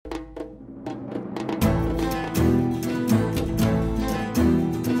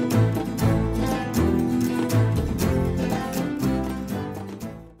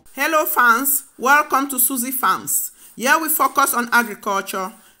Hello fans, welcome to Susie Farms. Here we focus on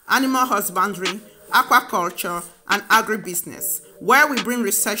agriculture, animal husbandry, aquaculture, and agribusiness, where we bring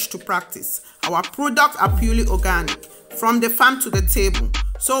research to practice. Our products are purely organic, from the farm to the table,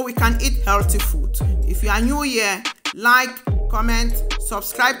 so we can eat healthy food. If you are new here, like, comment,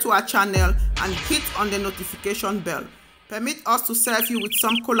 subscribe to our channel, and hit on the notification bell. Permit us to serve you with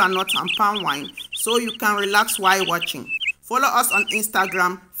some cola nuts and palm wine, so you can relax while watching. Follow us on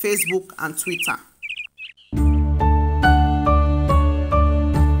Instagram, Facebook, and Twitter.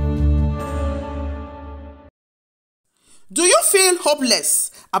 Do you feel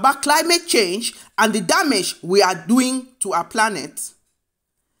hopeless about climate change and the damage we are doing to our planet?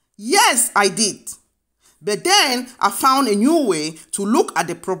 Yes, I did. But then I found a new way to look at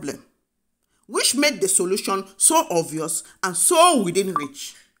the problem, which made the solution so obvious and so within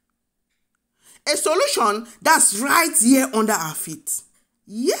reach. A solution that's right here under our feet.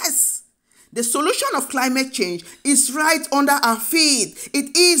 Yes, the solution of climate change is right under our feet.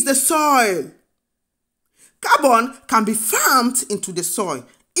 It is the soil. Carbon can be farmed into the soil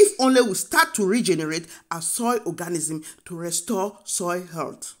if only we start to regenerate our soil organism to restore soil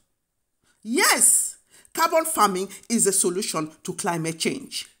health. Yes, carbon farming is the solution to climate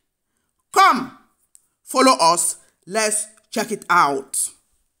change. Come, follow us. Let's check it out.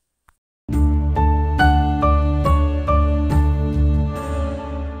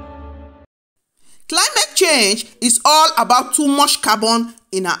 Climate change is all about too much carbon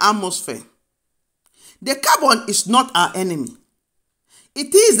in our atmosphere. The carbon is not our enemy.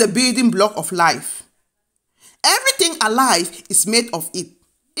 It is the building block of life. Everything alive is made of it,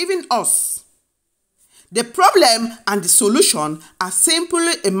 even us. The problem and the solution are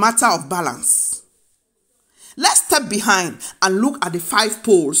simply a matter of balance. Let's step behind and look at the 5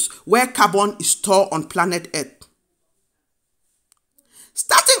 poles where carbon is stored on planet Earth.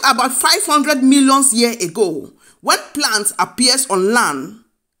 Starting about 500 million years ago, when plants appeared on land,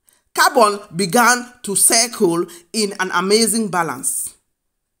 carbon began to circle in an amazing balance.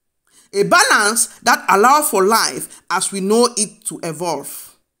 A balance that allowed for life as we know it to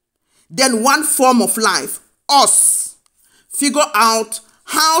evolve. Then one form of life, us, figured out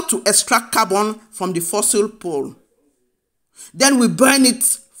how to extract carbon from the fossil pole. Then we burn it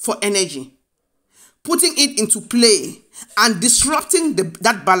for energy, putting it into play and disrupting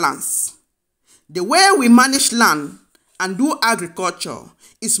that balance. The way we manage land and do agriculture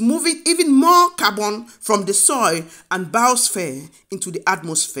is moving even more carbon from the soil and biosphere into the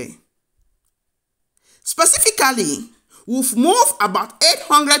atmosphere. Specifically, we've moved about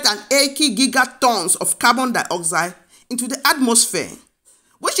 880 gigatons of carbon dioxide into the atmosphere,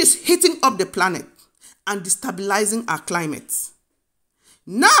 which is heating up the planet and destabilizing our climate.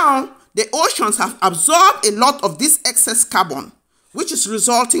 Now, the oceans have absorbed a lot of this excess carbon, which is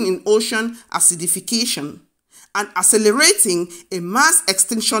resulting in ocean acidification and accelerating a mass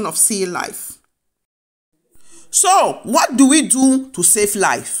extinction of sea life. So, what do we do to save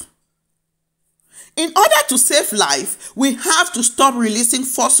life? In order to save life, we have to stop releasing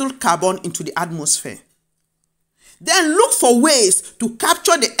fossil carbon into the atmosphere. Then look for ways to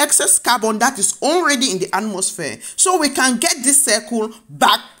capture the excess carbon that is already in the atmosphere so we can get this circle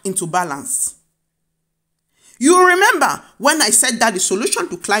back into balance. You remember when I said that the solution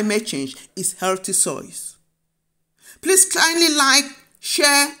to climate change is healthy soils. Please kindly like,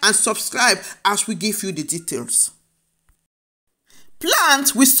 share, and subscribe as we give you the details.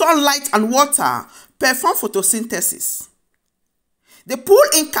 Plants with sunlight and water perform photosynthesis. They pull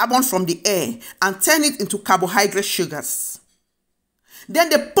in carbon from the air and turn it into carbohydrate sugars.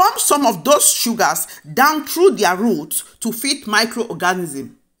 Then they pump some of those sugars down through their roots to feed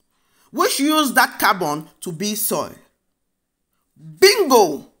microorganisms, which use that carbon to build soil.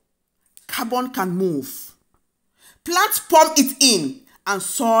 Bingo! Carbon can move. Plants pump it in and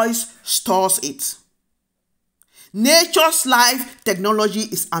soil stores it. Nature's life technology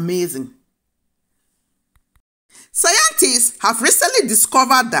is amazing. Scientists have recently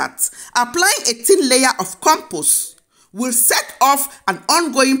discovered that applying a thin layer of compost will set off an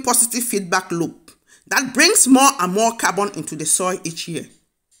ongoing positive feedback loop that brings more and more carbon into the soil each year.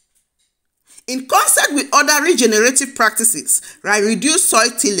 In concert with other regenerative practices like reduced soil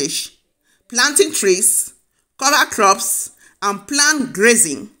tillage, planting trees, cover crops, and plant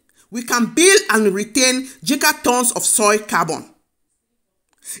grazing, we can build and retain gigatons of soil carbon.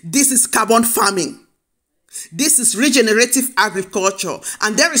 This is carbon farming. This is regenerative agriculture,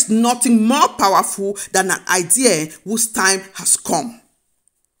 and there is nothing more powerful than an idea whose time has come.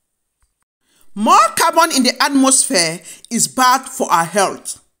 More carbon in the atmosphere is bad for our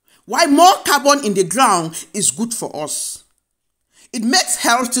health, while more carbon in the ground is good for us. It makes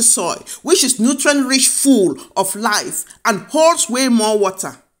healthy soil, which is nutrient-rich, full of life, and holds way more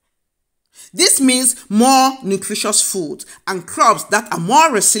water. This means more nutritious food and crops that are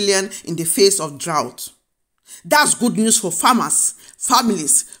more resilient in the face of drought. That's good news for farmers,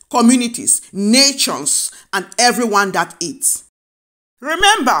 families, communities, nations, and everyone that eats.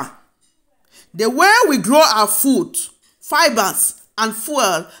 Remember, the way we grow our food, fibers, and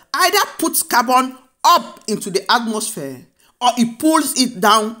fuel either puts carbon up into the atmosphere or it pulls it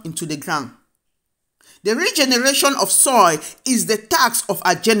down into the ground. The regeneration of soil is the task of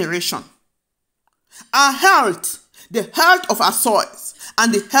our generation. Our health, the health of our soils,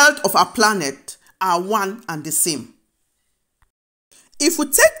 and the health of our planet are one and the same. If we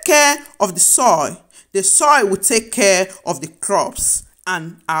take care of the soil will take care of the crops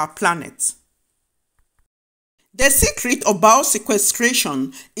and our planet. The secret of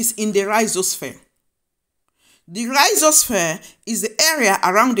biosequestration is in the rhizosphere. The rhizosphere is the area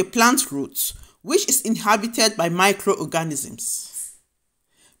around the plant roots which is inhabited by microorganisms.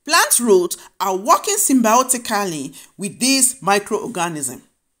 Plant roots are working symbiotically with these microorganisms.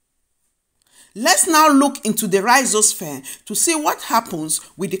 Let's now look into the rhizosphere to see what happens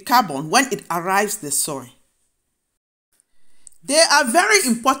with the carbon when it arrives the soil. There are very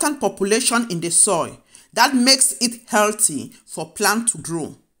important populations in the soil that makes it healthy for plants to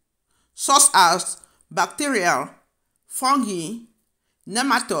grow, such as bacteria, fungi,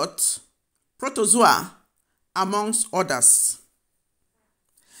 nematodes, protozoa, amongst others.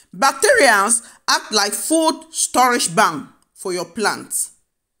 Bacteria act like food storage bank for your plants.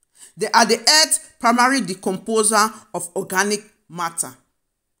 They are the Earth's primary decomposer of organic matter,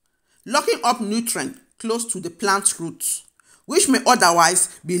 locking up nutrients close to the plant's roots, which may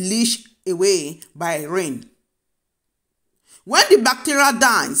otherwise be leached away by rain. When the bacteria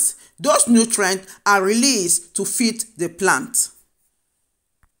dies, those nutrients are released to feed the plant.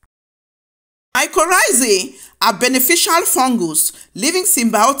 Mycorrhizae are beneficial fungus living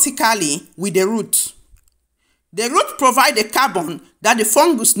symbiotically with the root. The root provides the carbon that the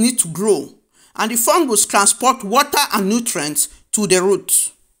fungus needs to grow, and the fungus transports water and nutrients to the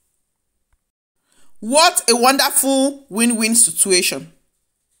root. What a wonderful win-win situation.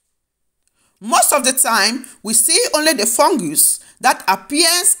 Most of the time, we see only the fungus that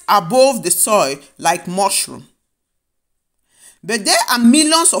appears above the soil like mushroom. But there are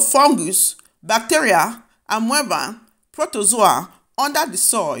millions of fungus, bacteria, amoeba, protozoa under the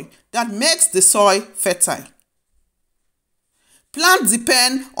soil that makes the soil fertile. Plants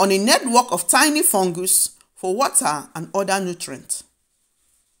depend on a network of tiny fungus for water and other nutrients.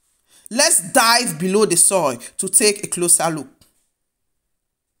 Let's dive below the soil to take a closer look.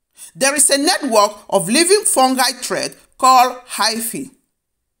 There is a network of living fungi thread called hyphae.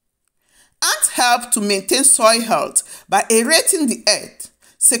 Ants help to maintain soil health by aerating the earth,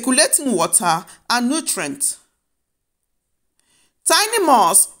 circulating water and nutrients. Tiny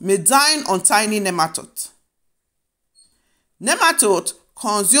moths may dine on tiny nematodes. Nematodes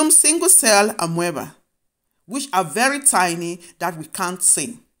consume single-cell amoeba, which are very tiny that we can't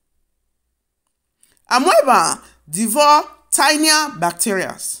see. Amoeba devour tinier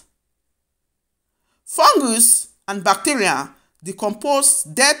bacteria. Fungus and bacteria decompose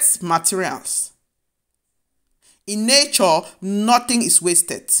dead materials. In nature, nothing is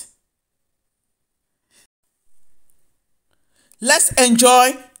wasted. Let's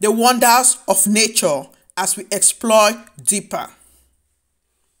enjoy the wonders of nature as we explore deeper.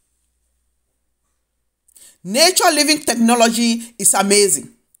 Nature living technology is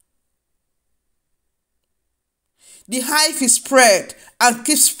amazing. The hive is spread and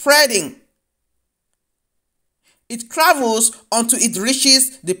keeps spreading. It travels until it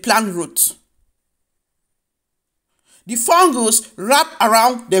reaches the plant root. The fungus wraps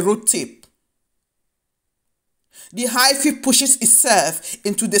around the root tip. The hyphae pushes itself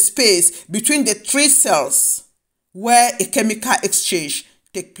into the space between the three cells where a chemical exchange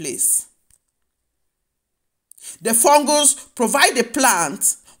takes place. The fungus provides the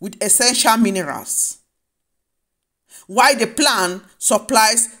plant with essential minerals, while the plant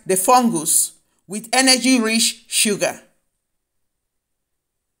supplies the fungus with energy-rich sugar,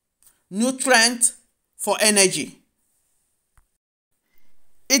 nutrient for energy.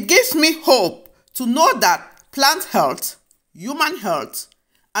 It gives me hope to know that plant health, human health,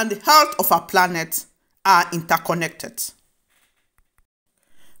 and the health of our planet are interconnected.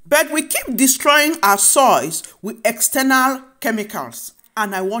 But we keep destroying our soils with external chemicals,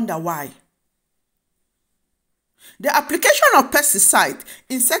 and I wonder why. The application of pesticide,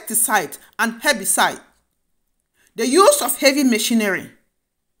 insecticide, and herbicide, the use of heavy machinery,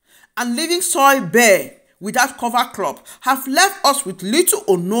 and leaving soil bare without cover crop have left us with little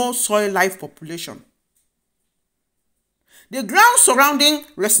or no soil life population. The ground surrounding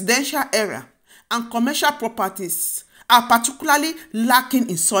residential area and commercial properties are particularly lacking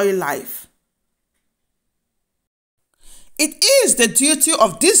in soil life. It is the duty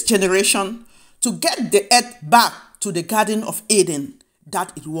of this generation to get the earth back to the Garden of Eden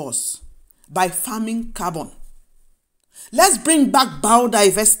that it was by farming carbon. Let's bring back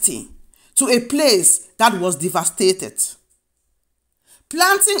biodiversity to a place that was devastated.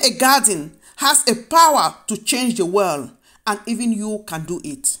 Planting a garden has a power to change the world, and even you can do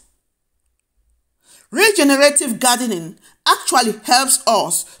it. Regenerative gardening actually helps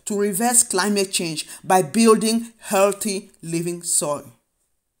us to reverse climate change by building healthy living soil.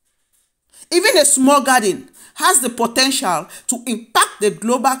 Even a small garden has the potential to impact the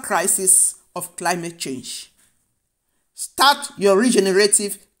global crisis of climate change. Start your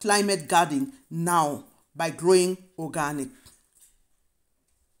regenerative climate garden now by growing organic.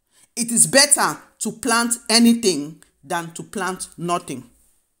 It is better to plant anything than to plant nothing.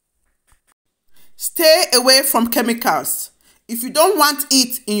 Stay away from chemicals. If you don't want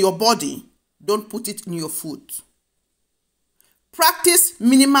it in your body, don't put it in your food. Practice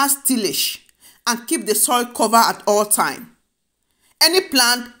minimal tillage and keep the soil covered at all times. Any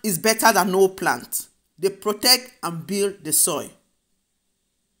plant is better than no plant. They protect and build the soil.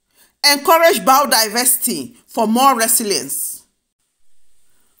 Encourage biodiversity for more resilience.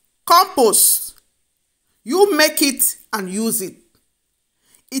 Compost. You make it and use it.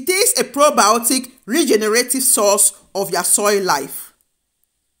 It is a probiotic regenerative source of your soil life.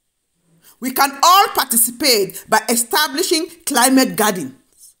 We can all participate by establishing climate gardens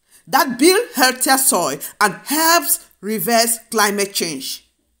that build healthier soil and helps reverse climate change.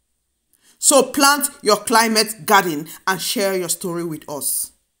 So plant your climate garden and share your story with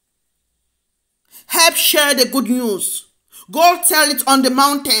us. Help share the good news. Go tell it on the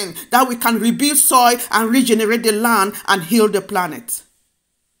mountain that we can rebuild soil and regenerate the land and heal the planet.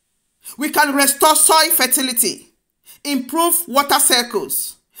 We can restore soil fertility, improve water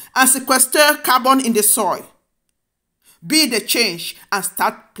cycles, and sequester carbon in the soil. Be the change and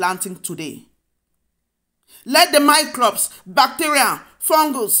start planting today. Let the microbes, bacteria,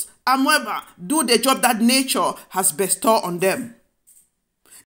 fungus, amoeba do the job that nature has bestowed on them.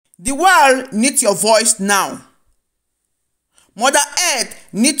 The world needs your voice now. Mother Earth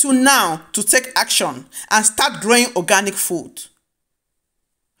needs you now to take action and start growing organic food.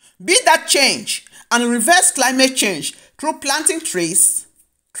 Be that change and reverse climate change through planting trees,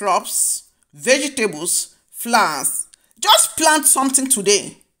 crops, vegetables, flowers. Just plant something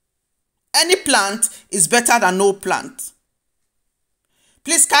today. Any plant is better than no plant.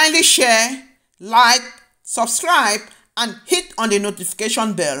 Please kindly share, like, subscribe, and hit on the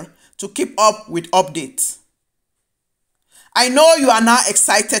notification bell to keep up with updates. I know you are now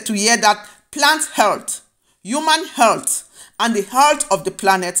excited to hear that plant health, human health, and the health of the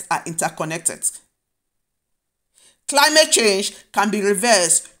planet are interconnected. Climate change can be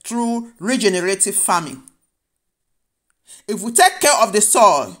reversed through regenerative farming. If we take care of the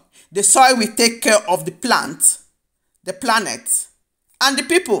soil will take care of the plant, the planet, and the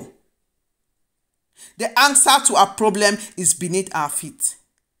people. The answer to our problem is beneath our feet.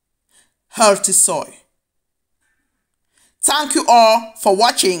 Healthy soil. Thank you all for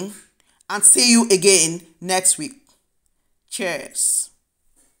watching and see you again next week. Cheers.